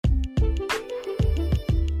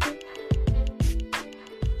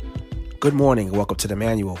Good morning. Welcome to the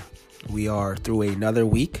manual. We are through another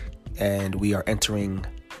week and we are entering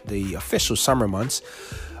the official summer months,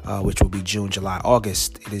 which will be June, July,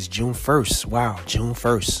 August. It is June 1st. Wow, June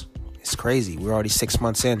 1st. It's crazy. We're already 6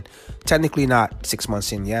 months in. Technically not 6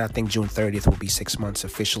 months in yet. I think June 30th will be 6 months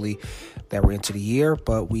officially that we're into the year,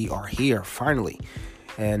 but we are here finally.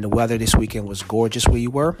 And the weather this weekend was gorgeous where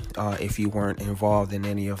you were. If you weren't involved in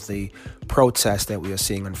any of the protests that we are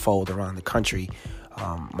seeing unfold around the country,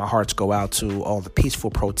 my hearts go out to all the peaceful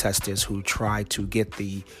protesters who try to get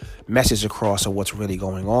the message across of what's really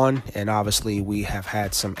going on. And obviously, we have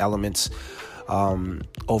had some elements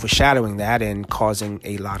overshadowing that and causing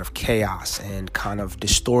a lot of chaos and kind of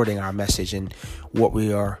distorting our message and what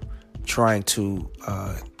we are trying to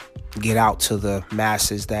get out to the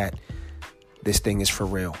masses that this thing is for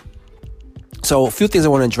real. So a few things I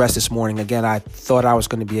want to address this morning. Again, I thought I was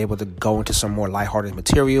going to be able to go into some more lighthearted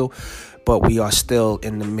material, but we are still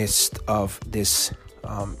in the midst of this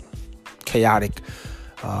chaotic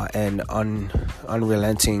and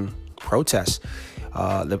unrelenting protest.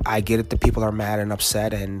 I get it that people are mad and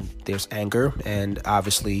upset and there's anger, and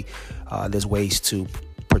obviously there's ways to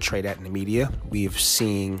portray that in the media. We've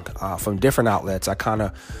seen from different outlets. I kind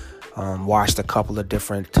of watched a couple of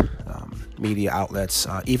different media outlets,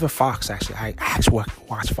 even Fox. Actually, I actually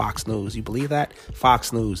watched Fox News. You believe that?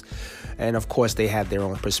 Fox News. And of course, they have their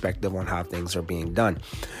own perspective on how things are being done.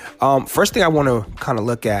 First thing I want to kind of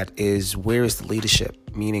look at is where is the leadership,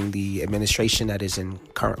 meaning the administration that is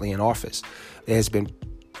currently in office. It has been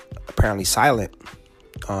apparently silent.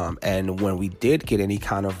 And when we did get any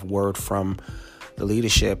kind of word from the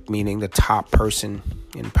leadership, meaning the top person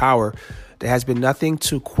in power, there has been nothing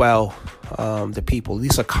to quell the people, at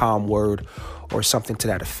least a calm word or something to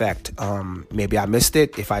that effect. Maybe I missed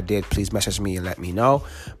it. If I did, please message me and let me know.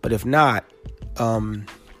 But if not,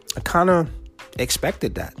 I kind of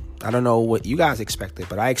expected that. I don't know what you guys expected,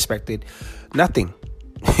 but I expected nothing.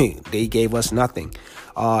 They gave us nothing.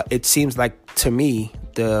 It seems like, to me,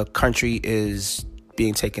 the country is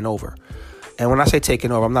being taken over. And when I say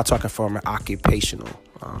taken over, I'm not talking from an occupational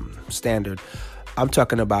standard. I'm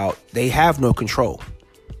talking about they have no control.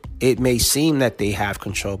 It may seem that they have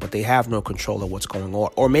control, but they have no control of what's going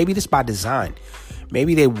on. Or maybe this by design.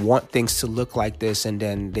 Maybe they want things to look like this, and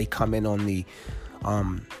then they come in on the,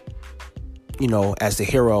 as the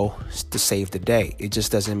hero to save the day. It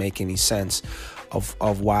just doesn't make any sense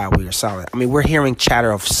of why we are silent. I mean, we're hearing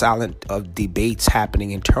chatter of debates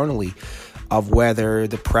happening internally of whether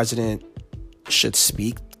the president should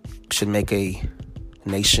make a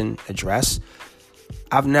nation address.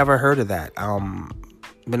 I've never heard of that.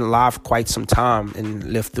 Been alive quite some time and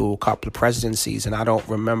lived through a couple of presidencies, and I don't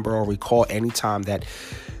remember or recall any time that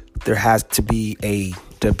there has to be a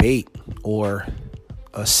debate or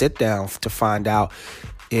a sit down to find out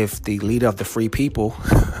if the leader of the free people,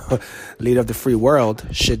 leader of the free world,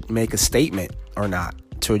 should make a statement or not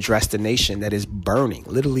to address the nation that is burning,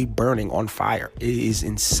 literally burning on fire. It is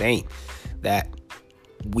insane that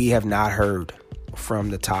we have not heard from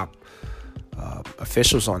the top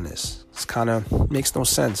officials on this. It's kind of makes no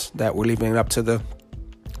sense that we're leaving it up to the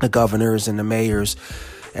governors and the mayors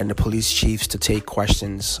and the police chiefs to take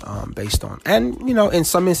questions based on. And, in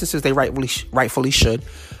some instances, they rightfully should.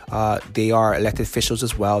 They are elected officials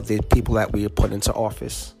as well. They're people that we put into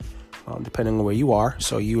office, depending on where you are.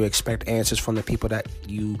 So you expect answers from the people that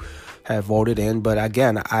you have voted in. But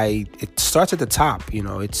again, it starts at the top.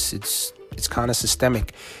 It's kind of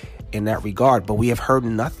systemic in that regard, but we have heard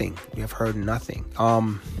nothing.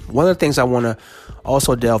 One of the things I want to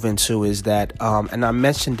also delve into is that, and I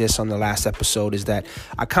mentioned this on the last episode, is that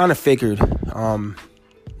I kind of figured,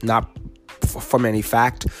 not from any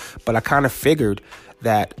fact, but I kind of figured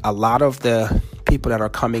that a lot of the people that are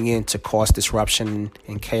coming in to cause disruption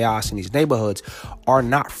and chaos in these neighborhoods are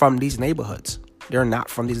not from these neighborhoods. They're not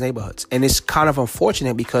from these neighborhoods. And it's kind of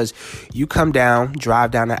unfortunate because you come down,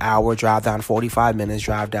 drive down an hour, drive down 45 minutes,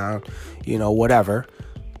 drive down, whatever,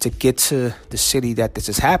 to get to the city that this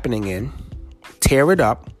is happening in, tear it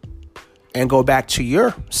up, and go back to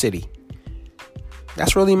your city.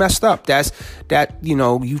 That's really messed up.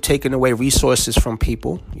 You've taken away resources from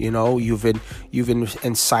people. You've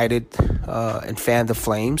incited and fanned the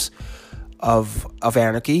flames of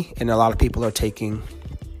anarchy, and a lot of people are taking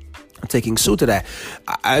suit to that.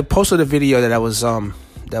 I posted a video that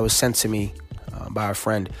was sent to me by a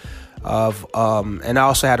friend and I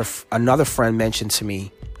also had another friend mention to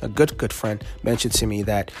me, a good friend mentioned to me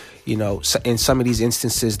that, in some of these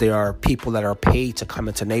instances, there are people that are paid to come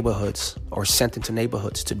into neighborhoods or sent into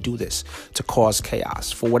neighborhoods to do this, to cause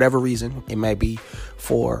chaos for whatever reason. It might be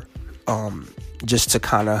for just to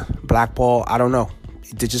kind of blackball. I don't know.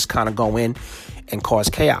 to just kind of go in and cause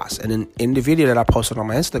chaos. And in the video that I posted on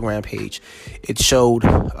my Instagram page, it showed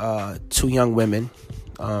 2 young women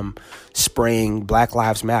spraying Black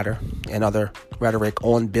Lives Matter and other rhetoric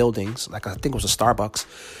on buildings, like I think it was a Starbucks.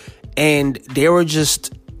 And they were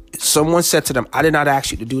just, someone said to them, I did not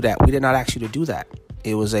ask you to do that. We did not ask you to do that.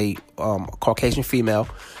 It was a Caucasian female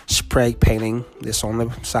spray painting this on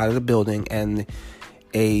the side of the building, and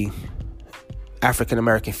a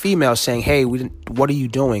African-American female saying, hey, what are you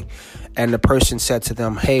doing? And the person said to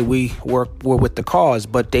them, hey, we're with the cause.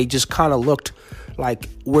 But they just kind of looked like,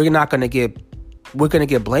 we're going to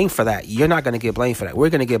get blamed for that. You're not going to get blamed for that. We're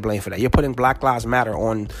going to get blamed for that. You're putting Black Lives Matter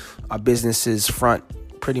on a business's front,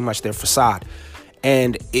 pretty much their facade.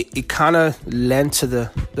 And it kind of led to the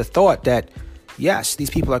thought that, yes, these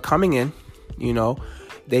people are coming in,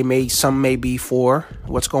 some may be for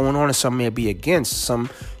what's going on and some may be against. Some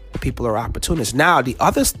people are opportunists. Now, the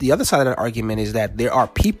other side of the argument is that there are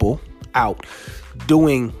people out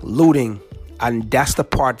doing looting, and that's the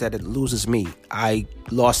part that it loses me. I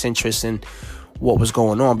lost interest in what was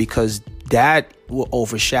going on because that will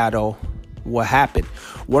overshadow what happened.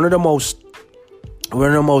 One of the most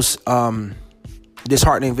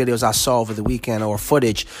disheartening videos I saw over the weekend, or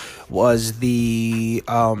footage, was the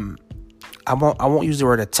I won't use the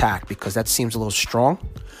word attack because that seems a little strong,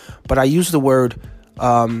 but I use the word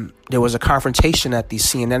there was a confrontation at the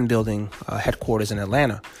CNN building headquarters in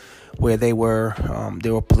Atlanta, where there were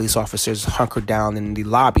police officers hunkered down in the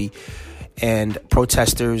lobby, and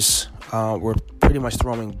protesters were pretty much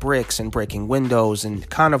throwing bricks and breaking windows and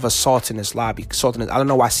kind of assaulting this lobby. I don't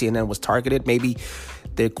know why CNN was targeted. Maybe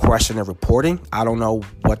they're questioning the reporting. I don't know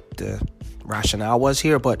what the rationale was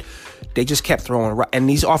here, but they just kept throwing. And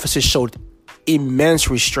these officers showed immense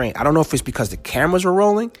restraint. I don't know if it's because the cameras were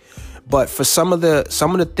rolling, but for some of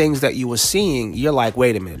the things that you were seeing, you're like,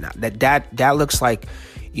 wait a minute, now that looks like,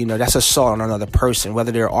 that's assault on another person,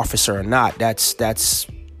 whether they're an officer or not. That's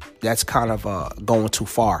kind of going too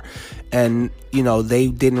far. And they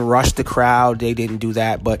didn't rush the crowd. They didn't do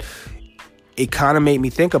that, but it kind of made me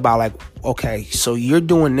think about, like, okay, so you're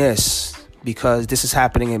doing this because this is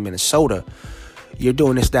happening in Minnesota. You're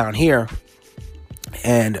doing this down here.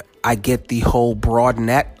 And I get the whole broad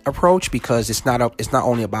net approach because it's not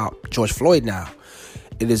only about George Floyd now.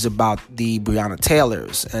 It is about the Breonna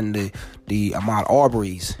Taylors and the Ahmaud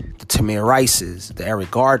Arbery's, the Tamir Rice's, the Eric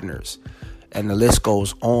Gardners, and the list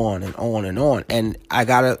goes on and on and on. And I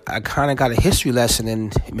kind of got a history lesson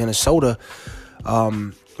in Minnesota.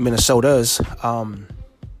 Minnesota's,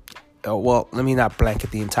 well, let me not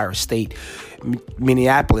blanket the entire state.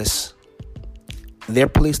 Minneapolis, their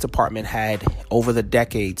police department had, over the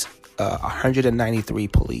decades, 193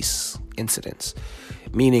 police incidents,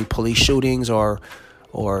 meaning police shootings or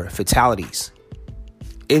fatalities.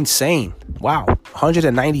 Insane. Wow.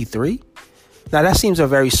 193? Now, that seems a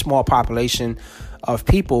very small population of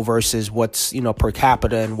people versus what's, per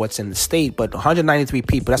capita and what's in the state. But 193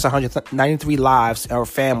 people, that's 193 lives or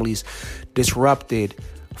families disrupted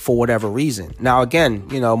for whatever reason. Now, again,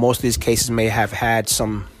 most of these cases may have had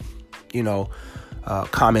some,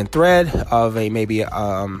 common thread of maybe a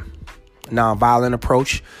nonviolent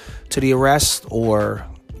approach to the arrest or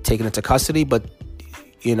taken into custody. But,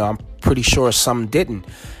 I'm pretty sure some didn't.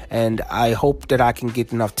 And I hope that I can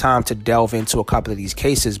get enough time to delve into a couple of these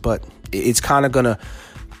cases, but it's kind of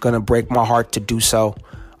gonna break my heart to do so,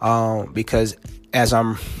 because as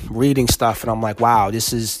I'm reading stuff and I'm like, wow,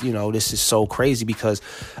 this is so crazy, because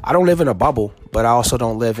I don't live in a bubble, but I also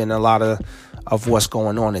don't live in a lot of what's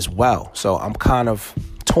going on as well. So I'm kind of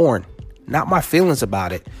torn, not my feelings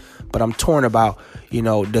about it, but I'm torn about,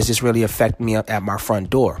 does this really affect me at my front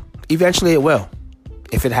door? Eventually it will.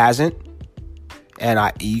 If it hasn't, and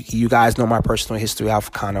you guys know my personal history,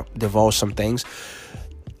 I've kind of divulged some things.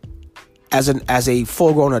 As a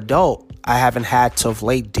full-grown adult, I haven't had to of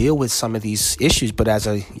late deal with some of these issues, but as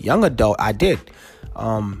a young adult, I did.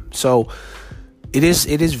 So it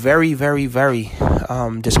is very, very, very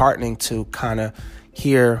disheartening to kind of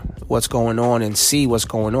hear what's going on and see what's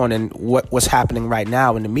going on and what's happening right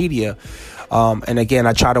now in the media. And again,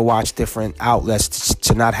 I try to watch different outlets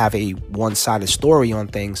to not have a one-sided story on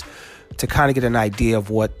things, to kind of get an idea of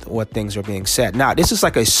what things are being said. Now, this is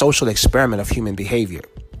like a social experiment of human behavior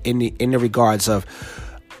in the regards of,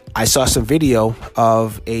 I saw some video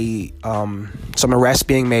of some arrests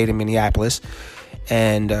being made in Minneapolis,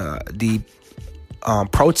 and the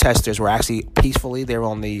protesters were actually peacefully. They were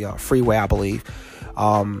on the freeway, I believe.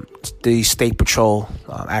 The state patrol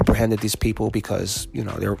apprehended these people because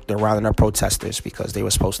they're rounding up protesters because they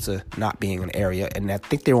were supposed to not be in an area, and I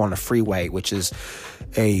think they were on the freeway, which is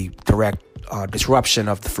a direct disruption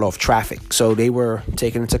of the flow of traffic. So they were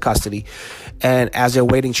taken into custody, and as they're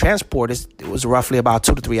waiting transport, it was roughly about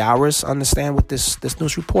 2 to 3 hours. Understand with this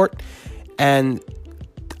news report, and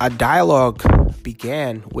a dialogue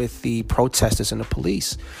began with the protesters and the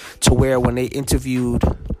police, to where when they interviewed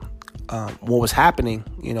what was happening,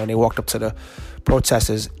 they walked up to the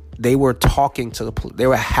protesters. They were talking to they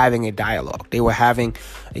were having a dialogue. They were having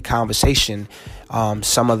a conversation.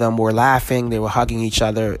 Some of them were laughing. They were hugging each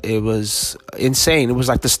other. It was insane. It was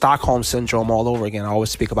like the Stockholm Syndrome all over again. I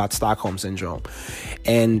always speak about Stockholm Syndrome.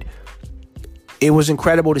 And it was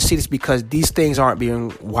incredible to see this, because these things aren't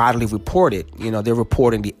being widely reported. They're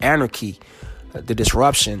reporting the anarchy, the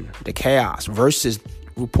disruption, the chaos, versus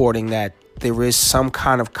reporting that there is some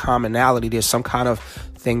kind of commonality. There's some kind of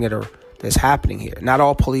thing that's happening here. Not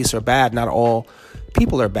all police are bad. Not all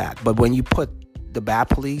people are bad. But when you put the bad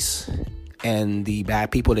police and the bad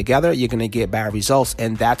people together, you're going to get bad results.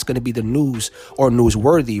 And that's going to be the news, or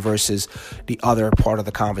newsworthy, versus the other part of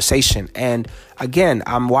the conversation. And again,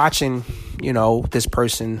 I'm watching, this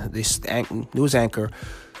person, this news anchor,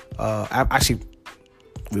 actually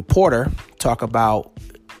reporter, talk about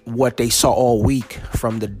what they saw all week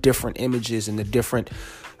from the different images and the different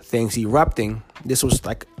things erupting. This was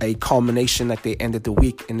like a culmination that they ended the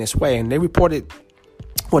week in this way. And they reported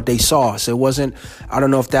what they saw. So it wasn't, I don't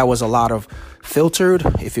know if that was a lot of filtered,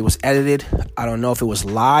 if it was edited. I don't know if it was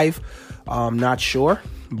live. I'm not sure.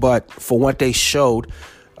 But for what they showed,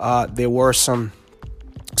 there were some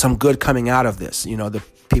good coming out of this. The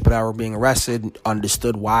people that were being arrested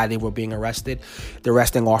understood why they were being arrested. The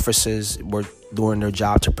arresting officers were doing their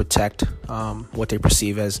job to protect what they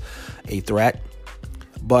perceive as a threat.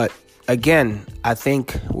 But again, I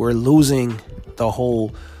think we're losing the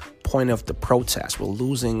whole point of the protest. We're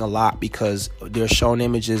losing a lot, because they're showing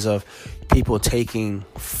images of people taking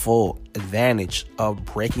full advantage of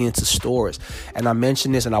breaking into stores. And I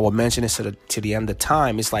mentioned this, and I will mention this to the end of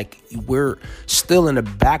time. It's like we're still in the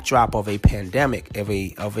backdrop of a pandemic, of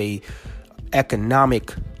a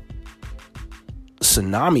economic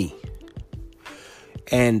tsunami.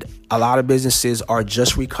 And a lot of businesses are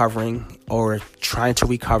just recovering or trying to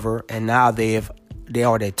recover, and now they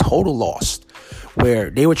are at a total loss, where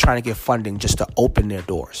they were trying to get funding just to open their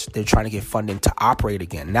doors. They're trying to get funding to operate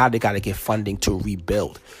again. Now they got to get funding to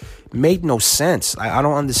rebuild. Made no sense. I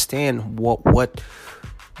don't understand what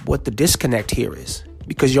the disconnect here is,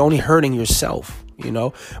 because you're only hurting yourself.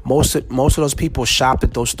 Most of those people shopped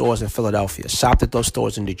at those stores in Philadelphia, shopped at those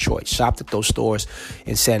stores in Detroit, shopped at those stores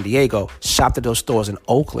in San Diego, shopped at those stores in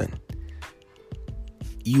Oakland.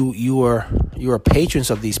 You are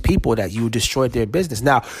patrons of these people that you destroyed their business.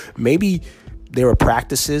 Now, maybe there were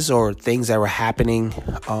practices or things that were happening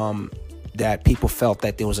that people felt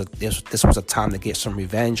that this was a time to get some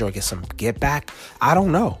revenge or get some get back. I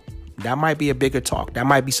don't know. That might be a bigger talk. That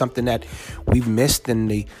might be something that we've missed in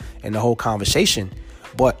the whole conversation.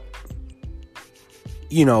 But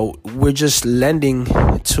we're just lending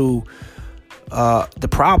to the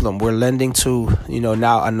problem. We're lending to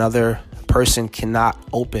now another person cannot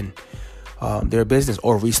open their business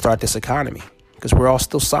or restart this economy, because we're all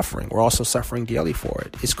still suffering. We're also suffering daily for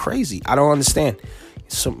it. It's crazy. I don't understand.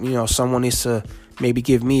 So, someone needs to maybe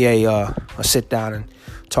give me a sit down and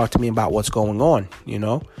talk to me about what's going on.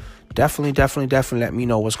 Definitely let me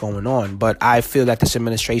know what's going on. But I feel that this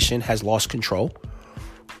administration has lost control.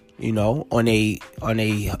 I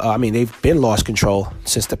mean, they've been lost control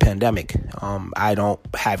since the pandemic. I don't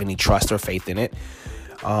have any trust or faith in it.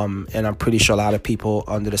 And I'm pretty sure a lot of people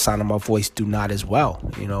under the sound of my voice do not as well.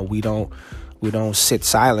 We don't sit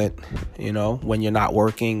silent, when you're not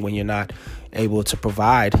working, when you're not able to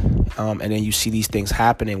provide. And then you see these things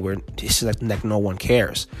happening where it's like no one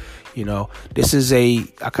cares. This is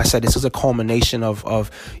like I said, this is a culmination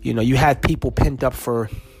of you had people pinned up for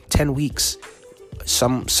 10 weeks,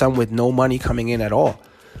 some with no money coming in at all.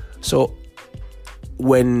 So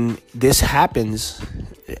when this happens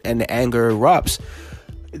and the anger erupts,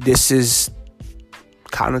 this is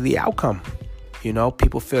kind of the outcome.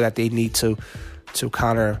 People feel that they need to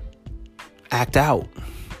kind of act out,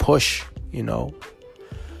 push,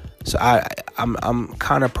 So I'm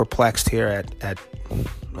kind of perplexed here at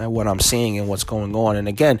what I'm seeing and what's going on. And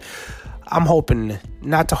again, I'm hoping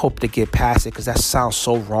not to get past it, because that sounds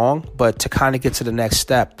so wrong, but to kind of get to the next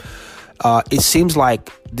step. It seems like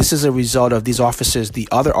this is a result of these officers, the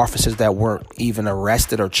other officers that weren't even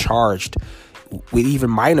arrested or charged with even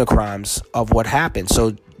minor crimes of what happened.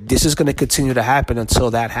 So this is going to continue to happen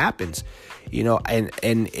until that happens,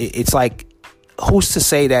 and it's like, who's to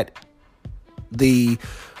say that the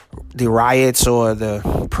riots or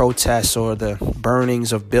the protests or the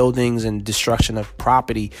burnings of buildings and destruction of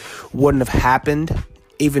property wouldn't have happened,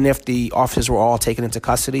 even if the officers were all taken into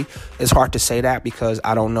custody. It's hard to say that because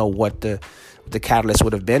I don't know what the catalyst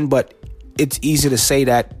would have been, but it's easy to say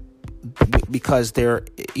that because their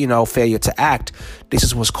failure to act, this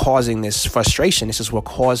is what's causing this frustration. This is what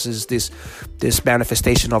causes this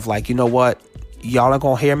manifestation of like, you know what, y'all are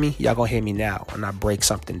gonna hear me, y'all gonna hear me now, and I break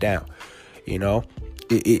something down.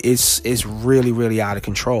 It's really, really out of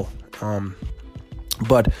control.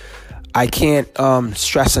 But I can't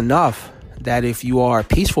stress enough that if you are a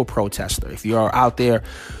peaceful protester, if you are out there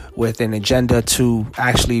with an agenda to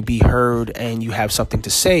actually be heard and you have something to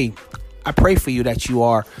say, I pray for you that you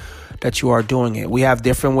are doing it. We have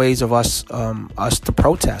different ways of us to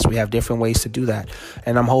protest. We have different ways to do that.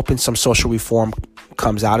 And I'm hoping some social reform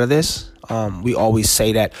comes out of this. We always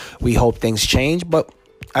say that we hope things change, but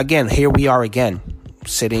again, here we are again,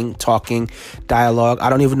 sitting, talking, dialogue. I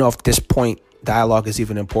don't even know if at this point dialogue is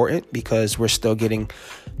even important because we're still getting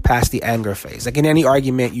past the anger phase. Like in any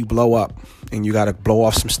argument, you blow up and you got to blow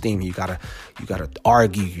off some steam. You got to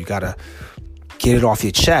argue. You got to get it off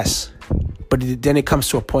your chest. But then it comes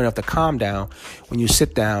to a point of the calm down when you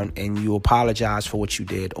sit down and you apologize for what you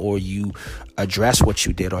did, or you address what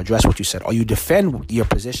you did, or address what you said, or you defend your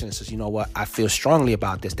position and says, you know what, I feel strongly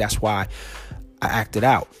about this. That's why I acted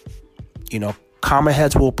out. Calmer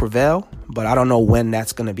heads will prevail, but I don't know when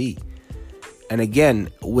that's going to be. And again,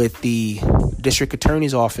 with the district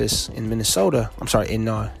attorney's office in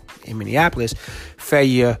Minneapolis,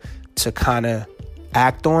 failure to kind of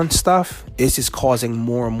act on stuff is just causing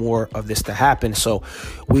more and more of this to happen. So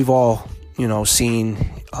we've all, seen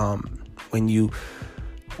when you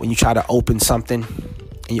try to open something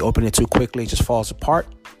and you open it too quickly, it just falls apart.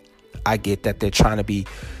 I get that they're trying to be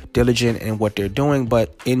diligent in what they're doing,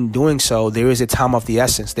 but in doing so, there is a time of the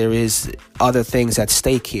essence. There is other things at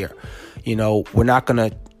stake here. We're not going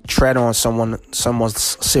to tread on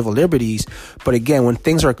someone's civil liberties, but again, when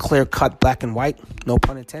things are clear cut, black and white, no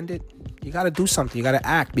pun intended, you got to do something. You got to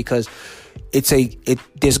act, because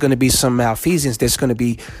there's going to be some malfeasance. There's going to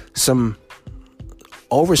be some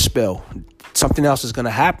overspill. Something else is going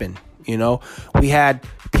to happen. We had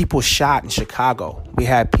people shot in Chicago. We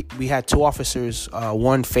had 2 officers,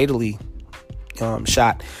 one fatally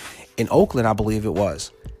shot in Oakland, I believe it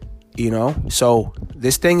was. So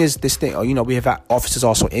this thing. We have had officers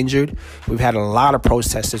also injured. We've had a lot of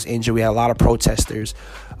protesters injured. We had a lot of protesters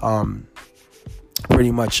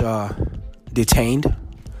pretty much detained.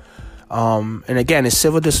 And again, it's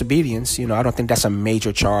civil disobedience. I don't think that's a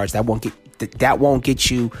major charge. That won't get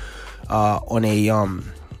you on a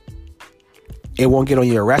it won't get on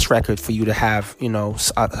your arrest record for you to have,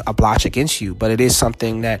 a blotch against you. But it is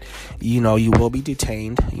something that, you will be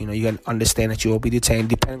detained. You can understand that you will be detained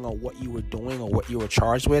depending on what you were doing or what you were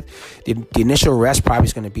charged with. The initial arrest probably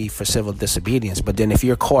is going to be for civil disobedience. But then if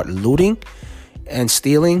you're caught looting and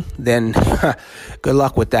stealing, then good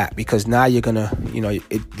luck with that, because now you're going to,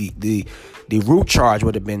 the root charge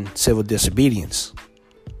would have been civil disobedience,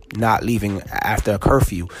 not leaving after a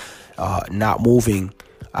curfew, not moving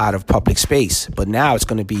out of public space. But now it's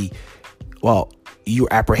going to be, you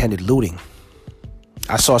apprehended looting.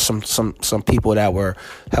 I saw some people that were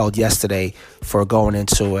held yesterday for going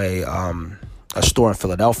into a store in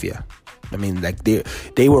Philadelphia. I mean, like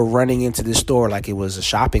they were running into the store like it was a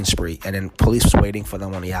shopping spree, and then police was waiting for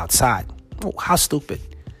them on the outside. Oh, how stupid.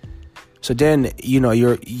 So then,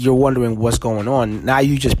 you're wondering what's going on. Now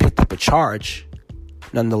you just picked up a charge,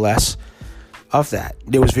 nonetheless, of that.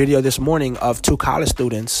 There was video this morning of 2 college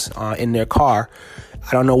students in their car.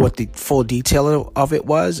 I don't know what the full detail of it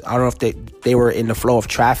was. I don't know if they were in the flow of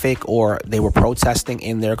traffic or they were protesting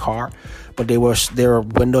in their car, but their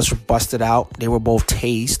windows were busted out. They were both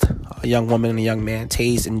tased, a young woman and a young man,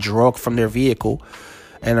 tased and dragged from their vehicle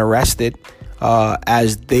and arrested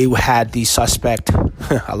as they had the suspect,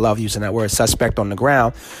 I love using that word, suspect, on the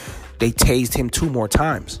ground. They tased him 2 more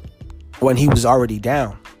times when he was already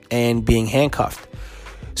down and being handcuffed.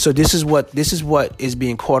 So this is what is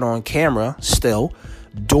being caught on camera still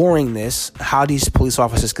during this. How these police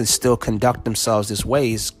officers can still conduct themselves this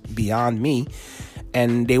way is beyond me.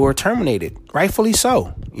 And they were terminated, rightfully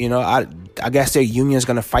so. I guess their union is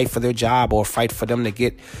going to fight for their job or fight for them to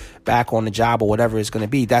get back on the job or whatever it's going to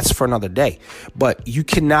be. That's for another day. But you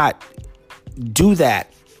cannot do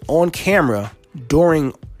that on camera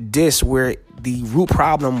during this, where the root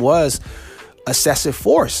problem was excessive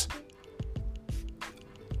force.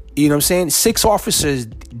 You know what I'm saying? 6 officers,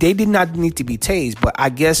 they did not need to be tased, but I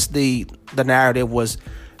guess the narrative was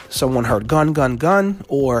someone heard gun,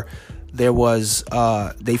 or there was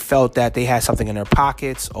they felt that they had something in their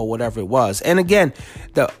pockets or whatever it was. And again,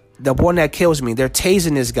 the one that kills me, they're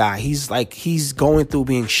tasing this guy. He's going through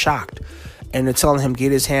being shocked, and they're telling him,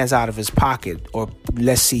 get his hands out of his pocket, or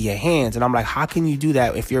let's see your hands. And I'm like, how can you do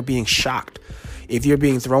that if you're being shocked? If you're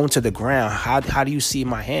being thrown to the ground, how do you see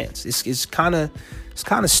my hands? It's kind of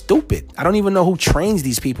stupid. I don't even know who trains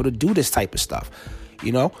these people to do this type of stuff,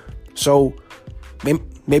 you know? So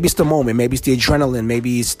maybe it's the moment, maybe it's the adrenaline,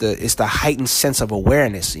 maybe it's the heightened sense of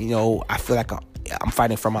awareness. You know, I feel like I'm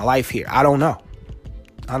fighting for my life here. I don't know.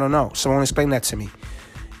 Someone explain that to me.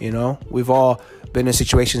 You know, we've all been in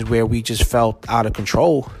situations where we just felt out of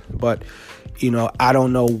control, but you know, I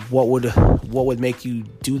don't know what would make you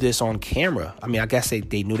do this on camera. I mean, I guess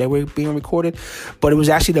they knew they were being recorded, but it was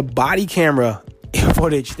actually the body camera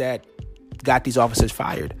footage that got these officers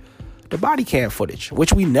fired. The body cam footage,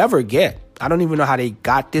 which we never get. I don't even know how they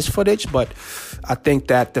got this footage, but I think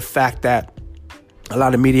that the fact that a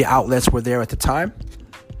lot of media outlets were there at the time,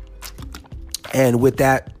 and with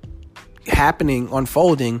that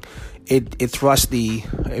unfolding, it thrust the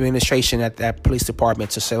administration at that police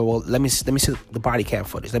department to say, well, let me see the body cam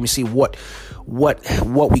footage. Let me see what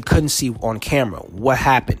we couldn't see on camera. What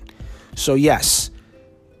happened? So yes,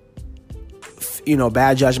 you know,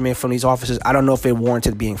 bad judgment from these officers. I don't know if it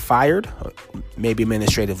warranted being fired, maybe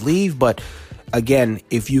administrative leave, but again,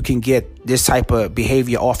 if you can get this type of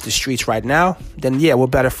behavior off the streets right now, then yeah, we're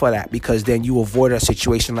better for that, because then you avoid a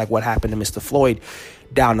situation like what happened to Mr. Floyd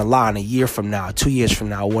down the line, a year from now, 2 years from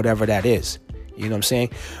now, whatever that is. You know what I'm saying?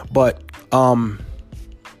 But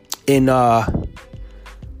in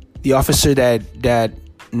the officer that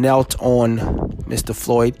knelt on Mr.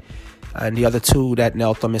 Floyd, and the other two that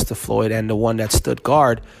knelt on Mr. Floyd, and the one that stood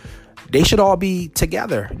guard, they should all be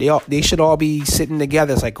together. They should all be sitting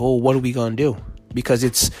together. It's like, oh, what are we gonna do? Because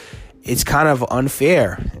it's kind of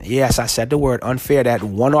unfair. Yes, I said the word unfair, that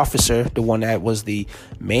one officer, the one that was the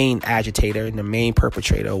main agitator and the main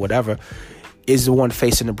perpetrator or whatever, is the one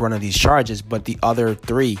facing the brunt of these charges, but the other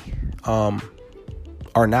three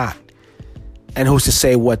are not. And who's to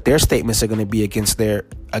say what their statements are going to be against their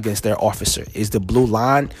officer? Is the blue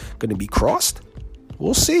line going to be crossed?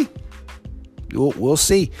 We'll see. We'll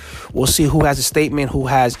see. We'll see who has a statement, who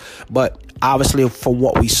has. But obviously, from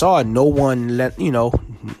what we saw, no one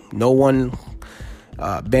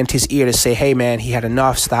bent his ear to say, "Hey, man, he had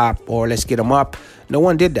enough. Stop," or "Let's get him up." No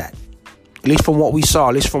one did that. At least from what we saw,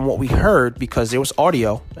 at least from what we heard, because there was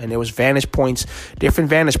audio and there was different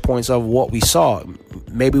vantage points of what we saw.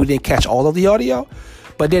 Maybe we didn't catch all of the audio,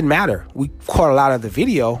 but it didn't matter. We caught a lot of the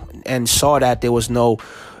video and saw that there was no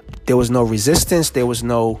resistance. There was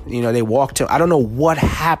no, they walked him. I don't know what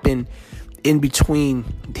happened in between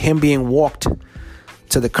him being walked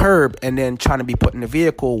to the curb and then trying to be put in the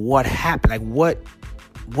vehicle. What happened? Like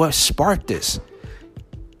what sparked this?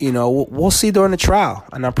 We'll see during the trial,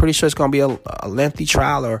 and I'm pretty sure it's going to be a lengthy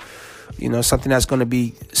trial, or something that's going to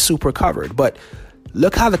be super covered. But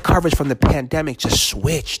look how the coverage from the pandemic just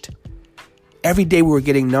switched. Every day we were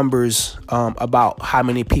getting numbers about how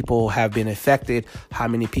many people have been infected, how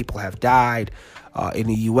many people have died in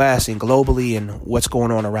the U.S. and globally, and what's going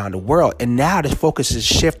on around the world. And now the focus is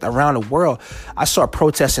shift around the world. I saw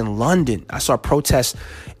protests in London. I saw protests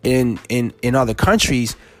in other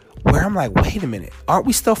countries, where I'm like, wait a minute, aren't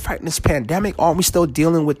we still fighting this pandemic? Aren't we still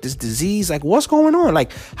dealing with this disease? Like, what's going on?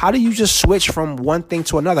 Like, how do you just switch from one thing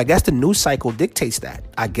to another? I guess the news cycle dictates that.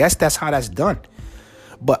 I guess that's how that's done.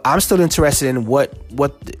 But I'm still interested in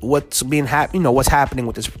what's being what's happening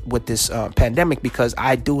with this pandemic, because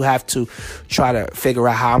I do have to try to figure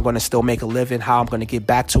out how I'm going to still make a living, how I'm going to get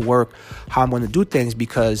back to work, how I'm going to do things,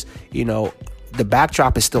 because the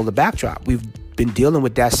backdrop is still the backdrop. We've been dealing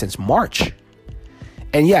with that since March.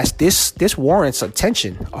 And yes, this warrants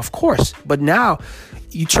attention, of course. But now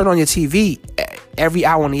you turn on your TV every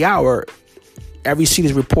hour on the hour, every scene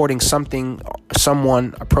is reporting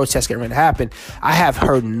a protest getting ready to happen. I have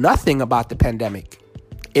heard nothing about the pandemic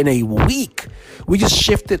in a week. We just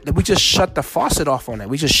shut the faucet off on that.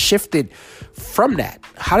 We just shifted from that.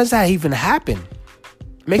 How does that even happen?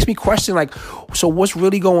 It makes me question, so what's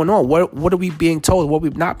really going on? What are we being told? What are we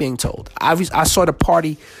not being told? I saw the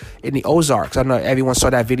party in the Ozarks. I don't know if everyone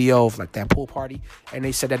saw that video of that pool party, and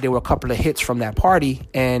they said that there were a couple of hits from that party,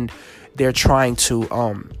 and they're trying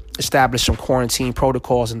to establish some quarantine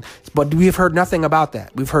protocols. But we've heard nothing about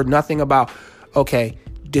that. We've heard nothing about, okay,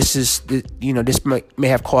 this may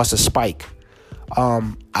have caused a spike.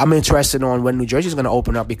 I'm interested on when New Jersey is going to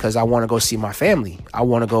open up, because I want to go see my family. I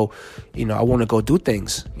want to go, I want to go do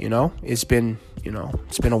things. It's been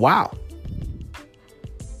a while,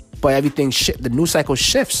 but everything the news cycle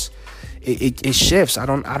shifts. it shifts. I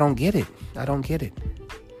don't get it.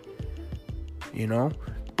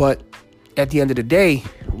 But at the end of the day,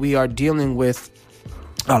 we are dealing with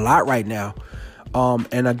a lot right now.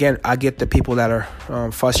 And again, I get the people that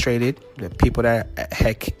are frustrated, the people that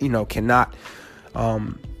cannot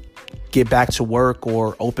get back to work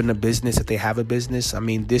or open a business if they have a business. I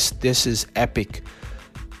mean, this is epic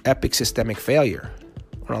systemic failure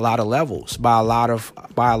on a lot of levels by a lot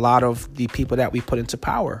of the people that we put into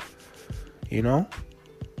power. At the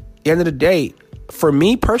end of the day, for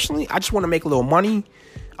me personally, I just want to make a little money.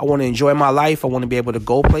 I want to enjoy my life. I want to be able to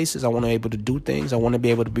go places. I want to be able to do things. I want to be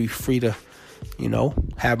able to be free to,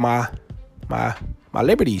 have my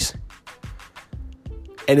liberties.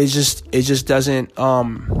 And it just doesn't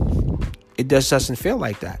feel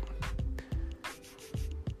like that.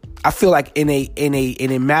 I feel like in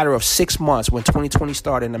a matter of 6 months, when 2020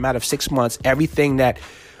 started, in a matter of 6 months, everything that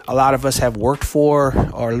a lot of us have worked for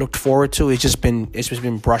or looked forward to, it's just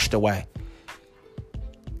been brushed away.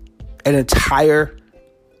 An entire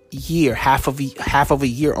year, half of a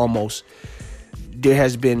year almost, there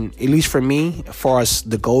has been, at least for me, as far as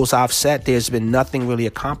the goals I've set, there's been nothing really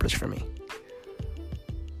accomplished for me.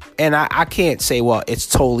 And I can't say, well, it's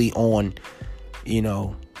totally on,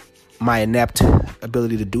 my inept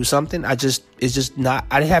ability to do something. I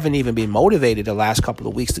haven't even been motivated the last couple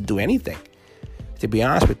of weeks to do anything, to be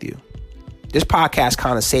honest with you. This podcast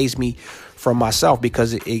kind of saves me from myself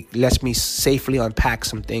because it lets me safely unpack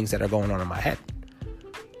some things that are going on in my head.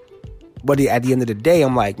 But at the end of the day,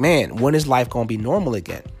 I'm like, man, when is life going to be normal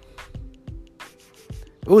again?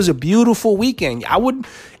 It was a beautiful weekend.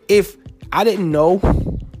 If I didn't know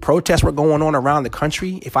protests were going on around the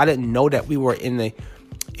country, if I didn't know that we were in a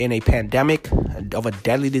pandemic of a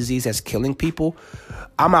deadly disease that's killing people,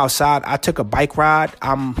 I'm outside. I took a bike ride.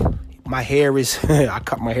 My hair is, I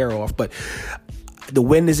cut my hair off, but the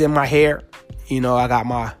wind is in my hair. I got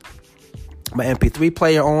my MP3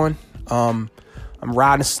 player on. I'm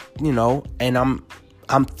riding, and I'm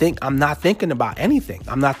not thinking about anything.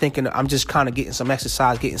 I'm just kind of getting some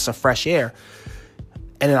exercise, getting some fresh air.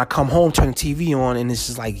 And then I come home, turn the TV on, and it's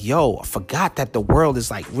just like, yo, I forgot that the world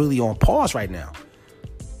is like really on pause right now.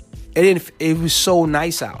 And it was so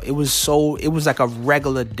nice out. It was like a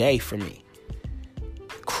regular day for me.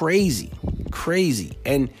 Crazy.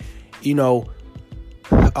 And,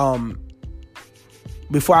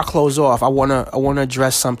 before I close off, I want to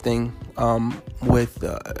address something with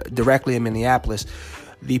directly in Minneapolis.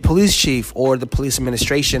 The police chief or the police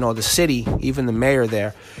administration or the city, even the mayor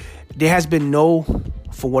there has been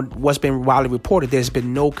for what's been widely reported, there's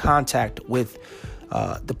been no contact with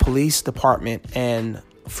the police department and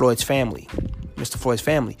Floyd's family, Mr. Floyd's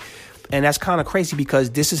family. And that's kind of crazy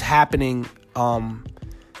because this is happening on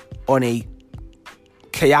a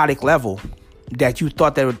chaotic level that you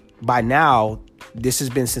thought that by now, this has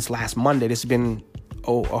been since last Monday. This has been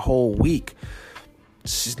a whole week,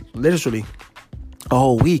 literally a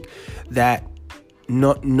whole week, that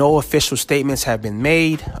no official statements have been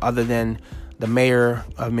made other than the mayor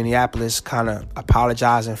of Minneapolis kind of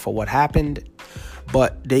apologizing for what happened.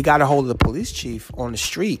 But they got a hold of the police chief on the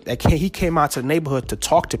street. He came out to the neighborhood to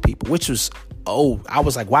talk to people, which was, I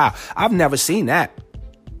was like, wow, I've never seen that.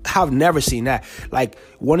 Like,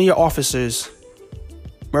 one of your officers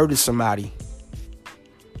murdered somebody,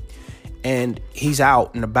 and he's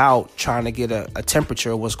out and about trying to get a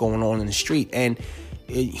temperature of what's going on in the street. And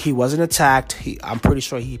he wasn't attacked. I'm pretty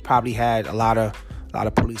sure he probably had a lot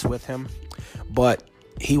of police with him, but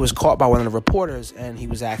he was caught by one of the reporters and he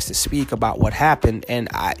was asked to speak about what happened. And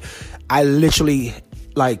I literally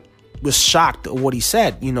was shocked at what he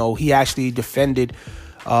said. He actually defended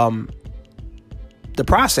the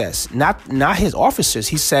process, not his officers.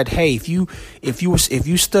 He said, hey, if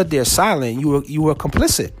you stood there silent, you were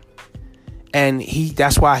complicit. And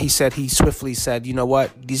that's why he swiftly said, you know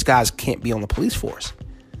what, these guys can't be on the police force.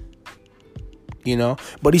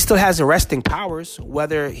 But he still has arresting powers,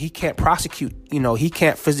 whether he can't prosecute, he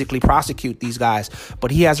can't physically prosecute these guys,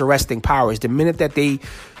 but he has arresting powers. The minute that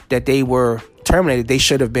they were terminated, they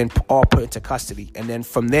should have been all put into custody. And then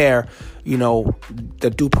from there,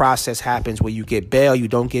 the due process happens where you get bail, you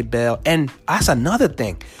don't get bail. And that's another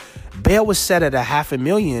thing. Bail was set at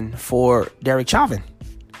 $500,000 for Derek Chauvin.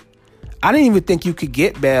 I didn't even think you could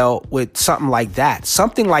get bail with something like that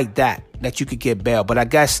you could get bail. But I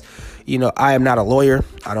guess, I am not a lawyer.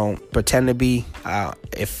 I don't pretend to be.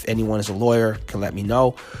 If anyone is a lawyer, can let me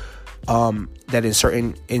know. That in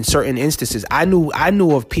certain instances, I knew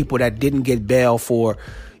of people that didn't get bail for,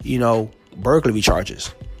 burglary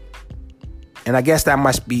charges. And I guess that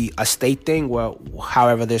must be a state thing. Well,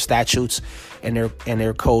 however their statutes and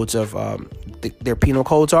their codes of their penal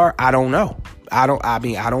codes are, I don't know. I don't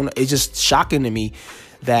know. It's just shocking to me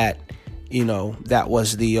that, that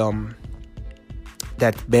was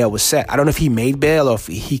that bail was set. I don't know if he made bail or if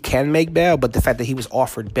he can make bail, but the fact that he was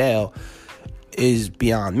offered bail is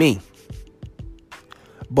beyond me.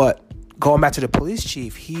 But going back to the police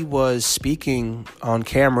chief, he was speaking on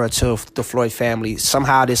camera to the Floyd family.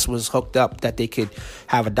 Somehow this was hooked up that they could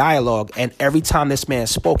have a dialogue. And every time this man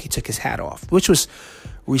spoke, he took his hat off, which was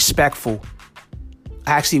respectful.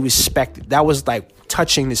 I actually respected. That was like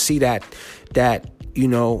touching to see that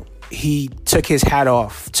he took his hat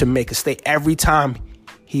off to make a statement. Every time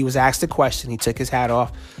he was asked a question, he took his hat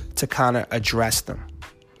off to kind of address them.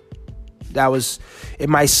 It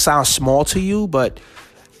might sound small to you, but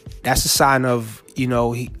that's a sign of,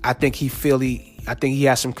 I think he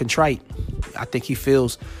has some contrite. I think he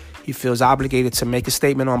feels obligated to make a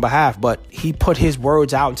statement on behalf, but he put his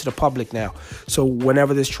words out into the public now. So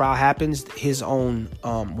whenever this trial happens, his own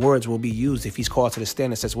words will be used if he's called to the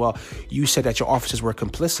stand and says, well, you said that your officers were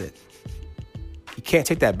complicit. You can't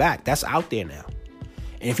take that back. That's out there now.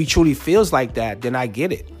 And if he truly feels like that, then I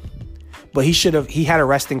get it. But he had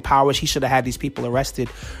arresting powers. He should have had these people arrested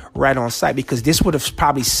right on site, because this would have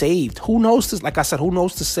probably saved. Who knows this? Like I said, who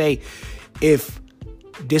knows to say if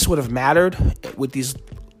this would have mattered with these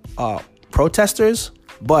protesters,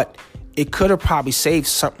 but it could have probably saved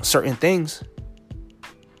certain things.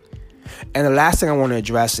 And the last thing I want to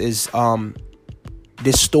address is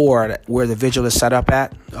this store where the vigil is set up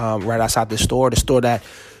at, right outside the store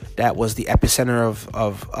that was the epicenter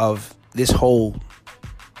of this whole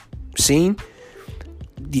scene.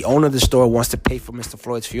 The owner of the store wants to pay for Mr.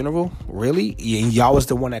 Floyd's funeral. Really? Y'all was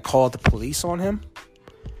the one that called the police on him?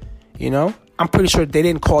 I'm pretty sure they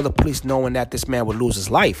didn't call the police knowing that this man would lose his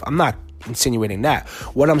life. I'm not insinuating that.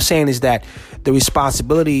 What I'm saying is that the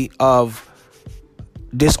responsibility of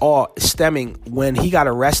this all stemming, when he got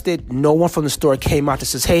arrested, no one from the store came out that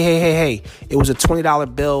says, hey, it was a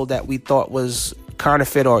 $20 bill that we thought was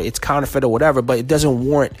counterfeit, or it's counterfeit or whatever, but it doesn't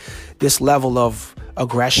warrant this level of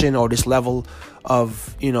aggression or this level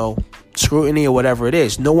of, scrutiny or whatever it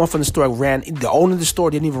is. No one from the store the owner of the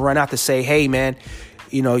store didn't even run out to say, hey, man,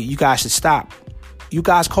 you guys should stop. You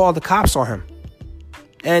guys called the cops on him.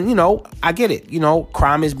 And, I get it.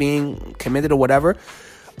 Crime is being committed or whatever.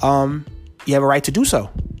 You have a right to do so.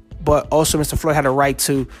 But also Mr. Floyd had a right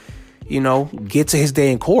to, get to his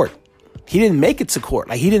day in court. He didn't make it to court.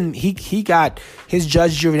 Like he got his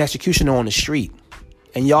judge, jury, and executioner on the street.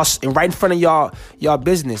 And right in front of y'all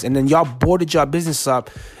business. And then y'all boarded y'all business up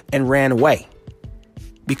and ran away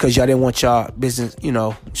because y'all didn't want y'all business,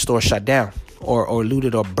 store shut down or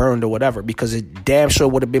looted or burned or whatever, because it damn sure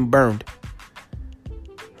would have been burned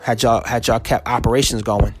had y'all kept operations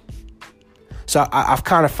going. So I've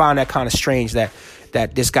kind of found that kind of strange that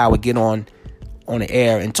this guy would get on the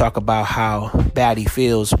air and talk about how bad he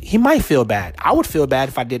feels. He might feel bad. I would feel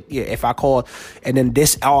bad if I called and then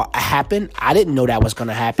this all happened. I didn't know that was going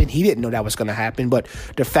to happen. He didn't know that was going to happen. But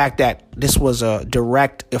the fact that this was a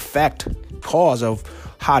direct effect cause of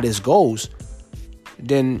how this goes,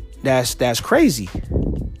 then that's crazy.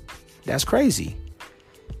 That's crazy.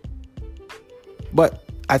 But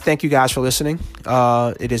I thank you guys for listening.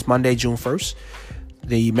 It is Monday, June 1st.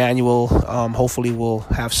 The manual hopefully will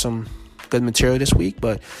have some good material this week,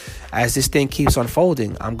 but as this thing keeps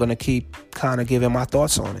unfolding, I'm going to keep kind of giving my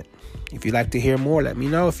thoughts on it. If you'd like to hear more, let me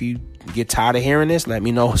know. If you get tired of hearing this, let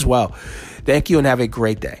me know as well. Thank you and have a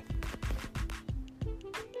great day.